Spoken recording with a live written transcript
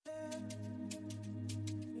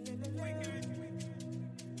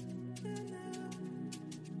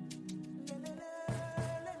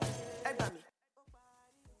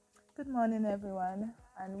morning, everyone,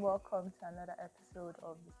 and welcome to another episode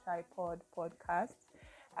of the Tripod Podcast.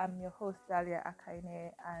 I'm your host, Dalia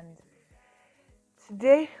Akaine, and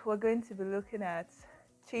today we're going to be looking at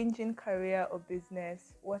changing career or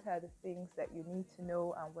business. What are the things that you need to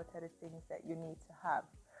know, and what are the things that you need to have?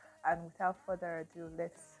 And without further ado,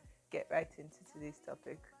 let's get right into today's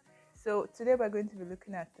topic. So, today we're going to be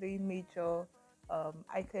looking at three major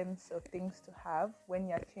items or things to have when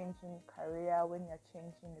you're changing career, when you're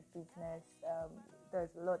changing the business. There's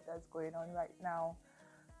a lot that's going on right now.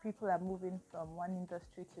 People are moving from one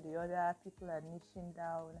industry to the other. People are niching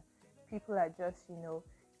down. People are just,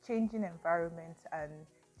 changing environments, and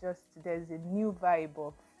just there's a new vibe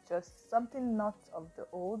of just something not of the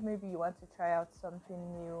old. Maybe you want to try out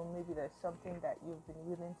something new. Maybe there's something that you've been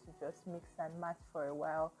willing to just mix and match for a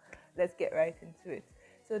while. Let's get right into it.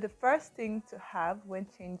 So the first thing to have when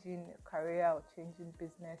changing career or changing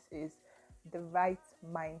business is the right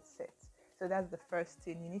mindset. So that's the first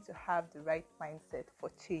thing. You need to have the right mindset for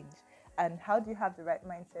change. And how do you have the right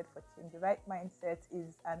mindset for change? The right mindset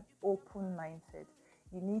is an open mindset.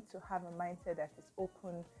 You need to have a mindset that is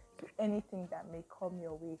open to anything that may come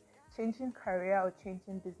your way. Changing career or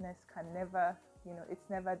changing business can never, it's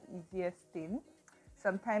never the easiest thing.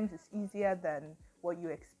 Sometimes it's easier than what you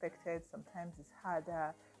expected, sometimes it's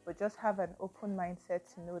harder, but just have an open mindset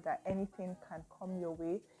to know that anything can come your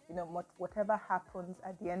way. Whatever happens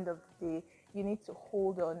at the end of the day, you need to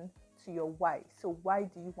hold on to your why. So, why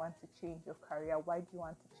do you want to change your career? Why do you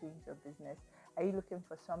want to change your business? Are you looking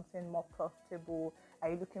for something more profitable?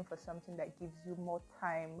 Are you looking for something that gives you more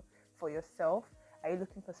time for yourself? Are you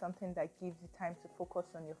looking for something that gives you time to focus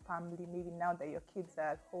on your family? Maybe now that your kids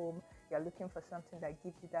are at home, you're looking for something that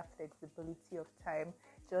gives you that flexibility of time.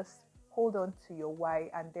 Just hold on to your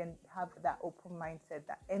why and then have that open mindset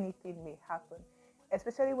that anything may happen,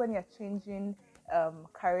 especially when you're changing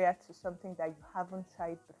career to something that you haven't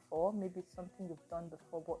tried before. Maybe it's something you've done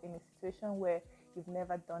before, but in a situation where you've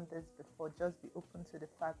never done this before, just be open to the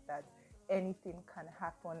fact that anything can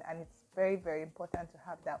happen, and it's very, very important to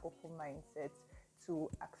have that open mindset to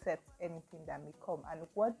accept anything that may come. And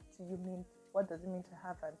what do you mean? What does it mean to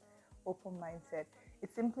have an open mindset?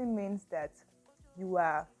 It simply means that you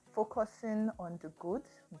are focusing on the good,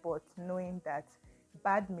 but knowing that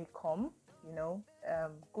bad may come,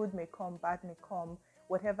 good may come, bad may come,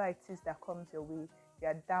 whatever it is that comes your way,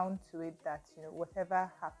 you're down to it that,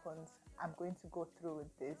 whatever happens, I'm going to go through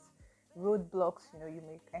with this. Roadblocks, you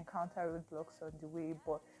may encounter roadblocks on the way,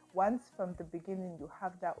 but once from the beginning you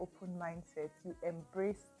have that open mindset, you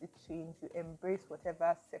embrace the change, you embrace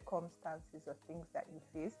whatever circumstances or things that you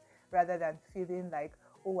face, rather than feeling like,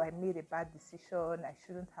 oh, I made a bad decision, I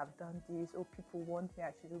shouldn't have done this, oh, people want me,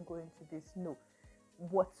 I shouldn't go into this. No,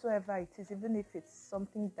 whatsoever it is, even if it's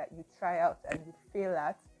something that you try out and you fail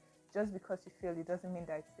at, just because you fail, it doesn't mean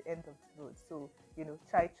that it's the end of the road. So,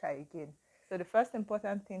 try again. So the first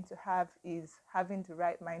important thing to have is having the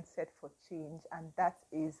right mindset for change, and that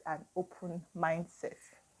is an open mindset.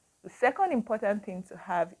 The second important thing to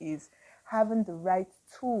have is having the right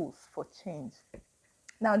tools for change.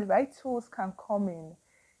 Now, the right tools can come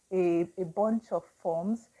in a bunch of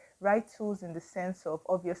forms. Right tools in the sense of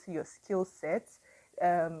obviously your skill sets.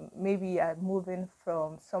 Maybe you're moving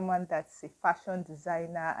from someone that's a fashion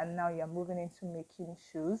designer and now you're moving into making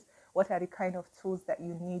shoes. What are the kind of tools that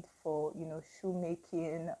you need for,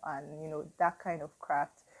 shoemaking and, that kind of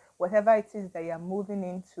craft? Whatever it is that you're moving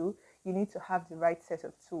into, you need to have the right set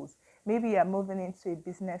of tools. Maybe you're moving into a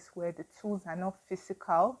business where the tools are not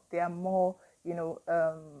physical, they are more,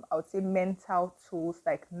 I would say mental tools,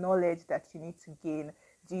 like knowledge that you need to gain.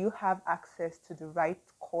 Do you have access to the right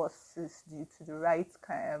courses, to the right,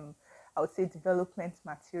 I would say, development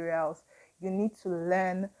materials? You need to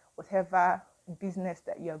learn whatever business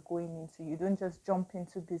that you're going into. You don't just jump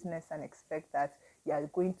into business and expect that you are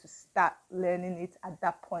going to start learning it at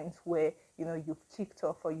that point where you've kicked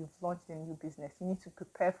off or you've launched a new business. You need to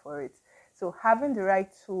prepare for it. So having the right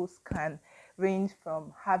tools can range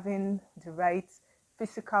from having the right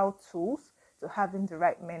physical tools to having the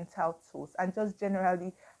right mental tools. And just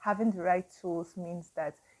generally having the right tools means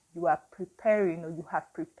that you are preparing, or you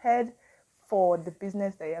have prepared for the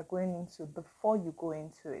business that you're going into before you go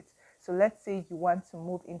into it. So let's say you want to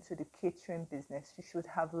move into the catering business. You should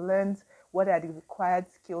have learned what are the required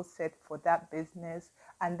skill set for that business.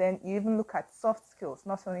 And then you even look at soft skills,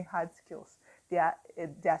 not only hard skills. There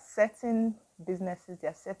are certain businesses,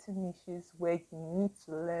 there are certain niches where you need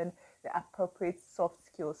to learn the appropriate soft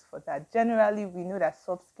skills for that. Generally, we know that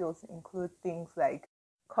soft skills include things like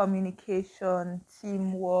communication,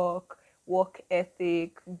 teamwork, work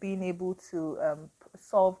ethic, being able to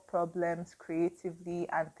solve problems creatively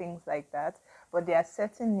and things like that. But there are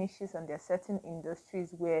certain niches and there are certain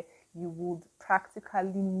industries where you would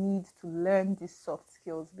practically need to learn these soft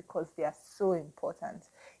skills because they are so important.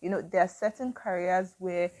 There are certain careers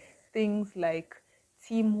where things like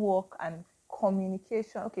teamwork and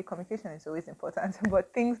communication, okay, communication is always important,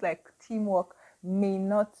 but things like teamwork may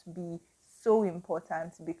not be so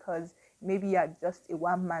important because maybe you're just a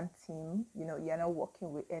one-man team, you're not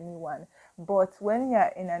working with anyone. But when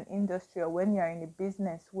you're in an industry or when you're in a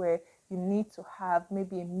business where you need to have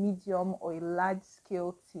maybe a medium or a large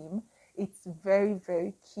scale team, it's very,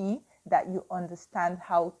 very key that you understand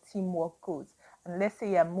how teamwork goes. And let's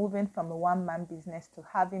say you're moving from a one-man business to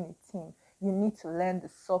having a team, you need to learn the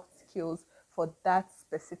soft skills for that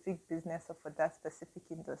specific business or for that specific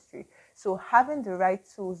industry. So having the right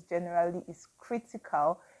tools generally is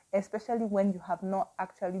critical, especially when you have not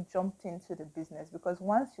actually jumped into the business, because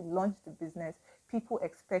once you launch the business, people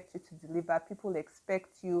expect you to deliver, people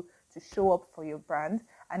expect you to show up for your brand,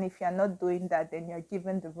 and if you're not doing that, then you're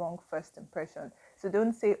given the wrong first impression. So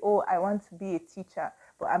don't say, oh, I want to be a teacher,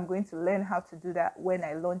 but I'm going to learn how to do that when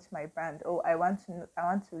I launch my brand. Oh, I want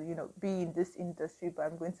to be in this industry, but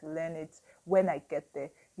I'm going to learn it when I get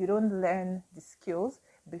there. You don't learn the skills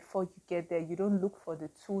before you get there. You don't look for the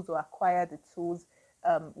tools or acquire the tools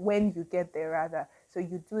when you get there, rather. So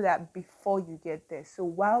you do that before you get there. So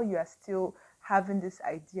while you are still having this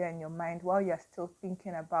idea in your mind, while you're still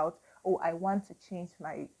thinking about, oh, I want to change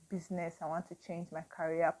my business, I want to change my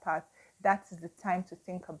career path, that is the time to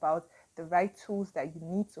think about the right tools that you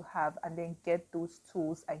need to have, and then get those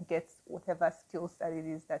tools and get whatever skills that it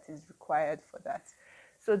is that is required for that.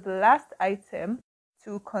 So the last item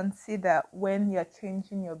to consider when you're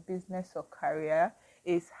changing your business or career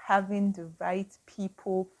is having the right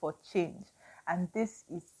people for change. And this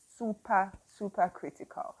is super, super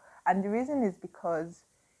critical. And the reason is because,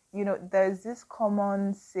 there's this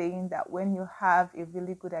common saying that when you have a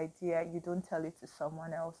really good idea, you don't tell it to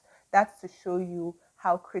someone else. That's to show you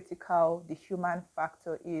how critical the human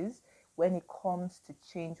factor is when it comes to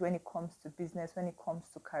change, when it comes to business, when it comes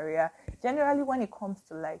to career, generally when it comes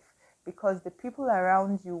to life. Because the people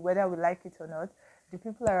around you, whether we like it or not, the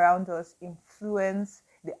people around us influence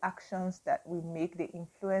the actions that we make, they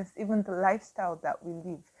influence even the lifestyle that we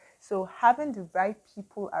live. So having the right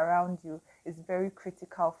people around you is very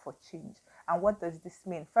critical for change. And what does this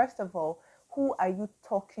mean? First of all, who are you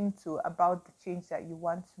talking to about the change that you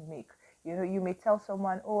want to make? You may tell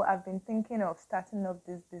someone, oh, I've been thinking of starting up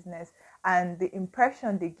this business, and the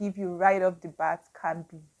impression they give you right off the bat can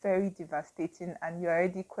be very devastating, and you're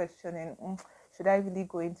already questioning, should I really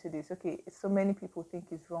go into this? Okay, so many people think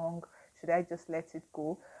it's wrong. Should I just let it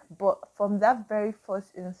go? But from that very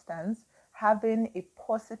first instance, having a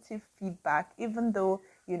positive feedback, even though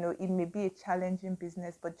it may be a challenging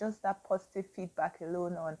business, but just that positive feedback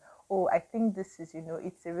alone on, oh, I think this is,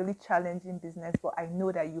 it's a really challenging business, but I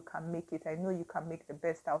know that you can make it. I know you can make the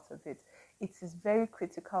best out of it. It is very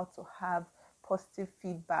critical to have positive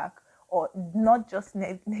feedback, or not just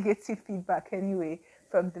negative feedback anyway,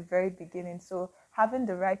 from the very beginning. So having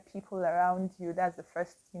the right people around you, that's the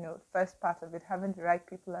first part of it. Having the right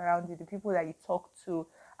people around you, the people that you talk to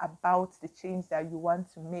about the change that you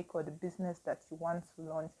want to make or the business that you want to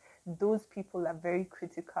launch, those people are very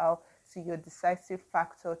critical to your decisive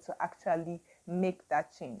factor to actually make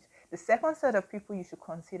that change. The second set of people you should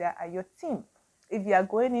consider are your team. If you are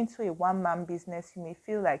going into a one-man business, you may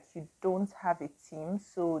feel like you don't have a team,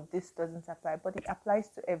 so this doesn't apply, but it applies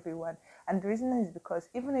to everyone. And the reason is because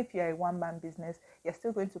even if you're a one-man business, you're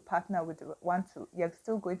still going to you're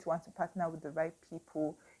still going to want to partner with the right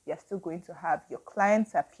people. You're still going to have your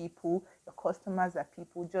clients are people, your customers are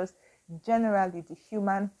people, just generally the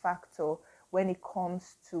human factor when it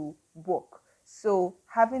comes to work. So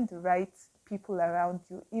having the right people around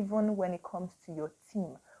you, even when it comes to your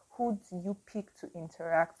team, who do you pick to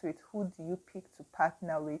interact with? Who do you pick to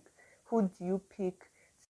partner with? Who do you pick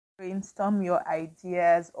to brainstorm your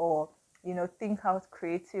ideas, or think out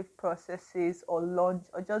creative processes, or launch,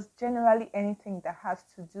 or just generally anything that has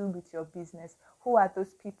to do with your business? Who are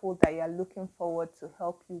those people that you're looking forward to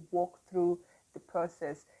help you walk through the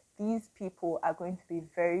process? These people are going to be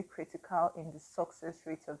very critical in the success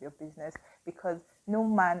rate of your business, because no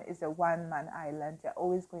man is a one-man island. You're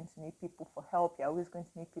always going to need people for help. You're always going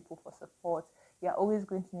to need people for support. You're always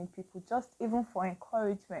going to need people just even for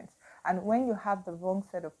encouragement. And when you have the wrong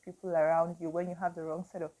set of people around you, when you have the wrong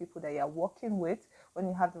set of people that you're working with, when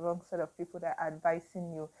you have the wrong set of people that are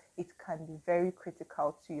advising you, it can be very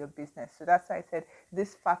critical to your business. So that's why I said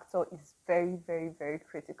this factor is very, very, very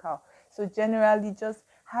critical. So generally, just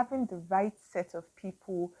having the right set of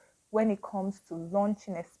people when it comes to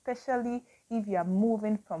launching, especially if you are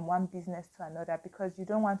moving from one business to another, because you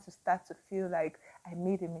don't want to start to feel like I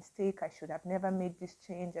made a mistake, I should have never made this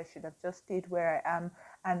change, I should have just stayed where I am.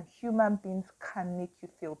 And human beings can make you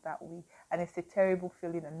feel that way, and it's a terrible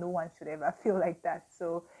feeling, and no one should ever feel like that.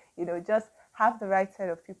 So just have the right set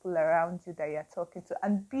of people around you that you're talking to,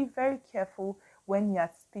 and be very careful when you're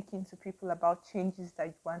speaking to people about changes that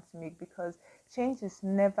you want to make, because change is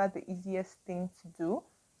never the easiest thing to do.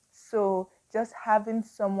 So just having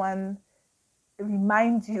someone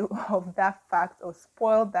remind you of that fact or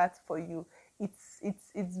spoil that for you,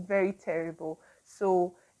 it's very terrible.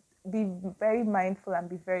 So be very mindful and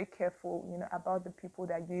be very careful, about the people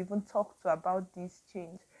that you even talk to about this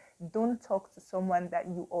change. Don't talk to someone that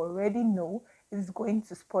you already know is going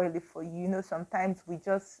to spoil it for you. Sometimes we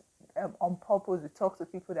just on purpose we talk to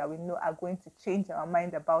people that we know are going to change our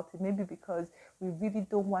mind about it, maybe because we really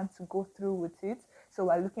don't want to go through with it. So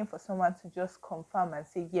we're looking for someone to just confirm and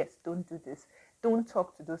say, yes, don't do this. Don't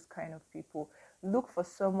talk to those kind of people. Look for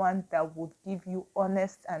someone that would give you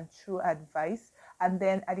honest and true advice. And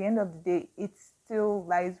then at the end of the day, it still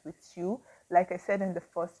lies with you. Like I said in the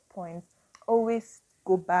first point, always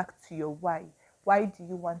go back to your why. Why do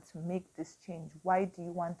you want to make this change? Why do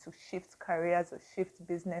you want to shift careers or shift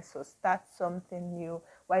business or start something new?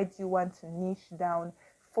 Why do you want to niche down?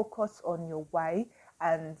 Focus on your why,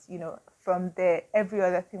 and from there every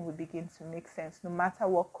other thing will begin to make sense. No matter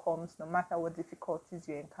what comes, no matter what difficulties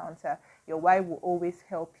you encounter, your why will always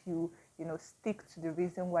help you stick to the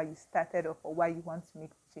reason why you started off or why you want to make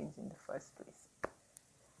the change in the first place.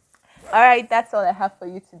 All right, that's all I have for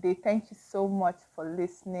you today. Thank you so much for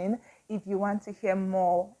listening. If you want to hear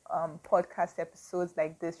more podcast episodes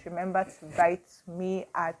like this, remember to write me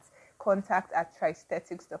at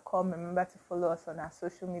contact@tristhetics.com. Remember to follow us on our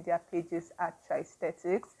social media pages at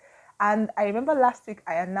Tristhetics. And I remember last week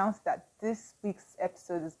I announced that this week's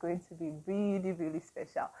episode is going to be really, really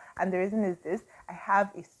special. And the reason is this: I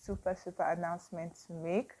have a super, super announcement to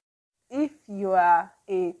make. If you are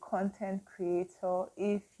a content creator,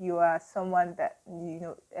 if you are someone that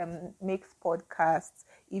makes podcasts,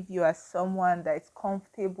 if you are someone that is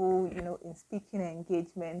comfortable in speaking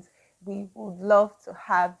engagements, we would love to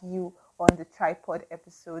have you on the tripod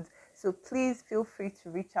episodes. So please feel free to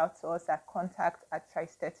reach out to us at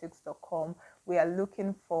contact@tristhetics.com. We are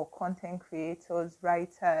looking for content creators,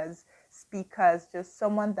 writers, speakers, just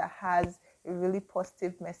someone that has a really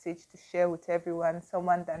positive message to share with everyone,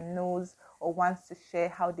 someone that knows or wants to share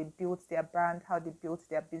how they built their brand, how they built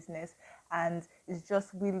their business, and is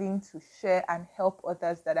just willing to share and help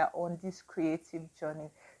others that are on this creative journey.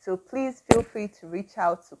 So please feel free to reach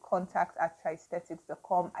out to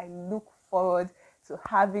contact@tristhetics.com. I look forward to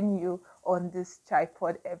having you on this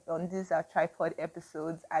tripod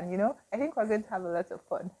episodes, and I think we're going to have a lot of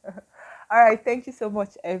fun. All right, thank you so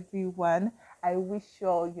much, everyone. I wish you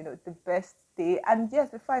all the best day. And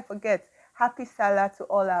yes, before I forget, happy Salah to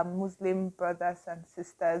all our Muslim brothers and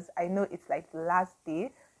sisters. I know it's like the last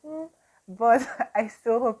day, but I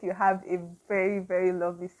still hope you have a very, very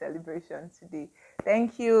lovely celebration today.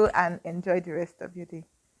 Thank you, and enjoy the rest of your day.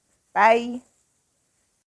 Bye.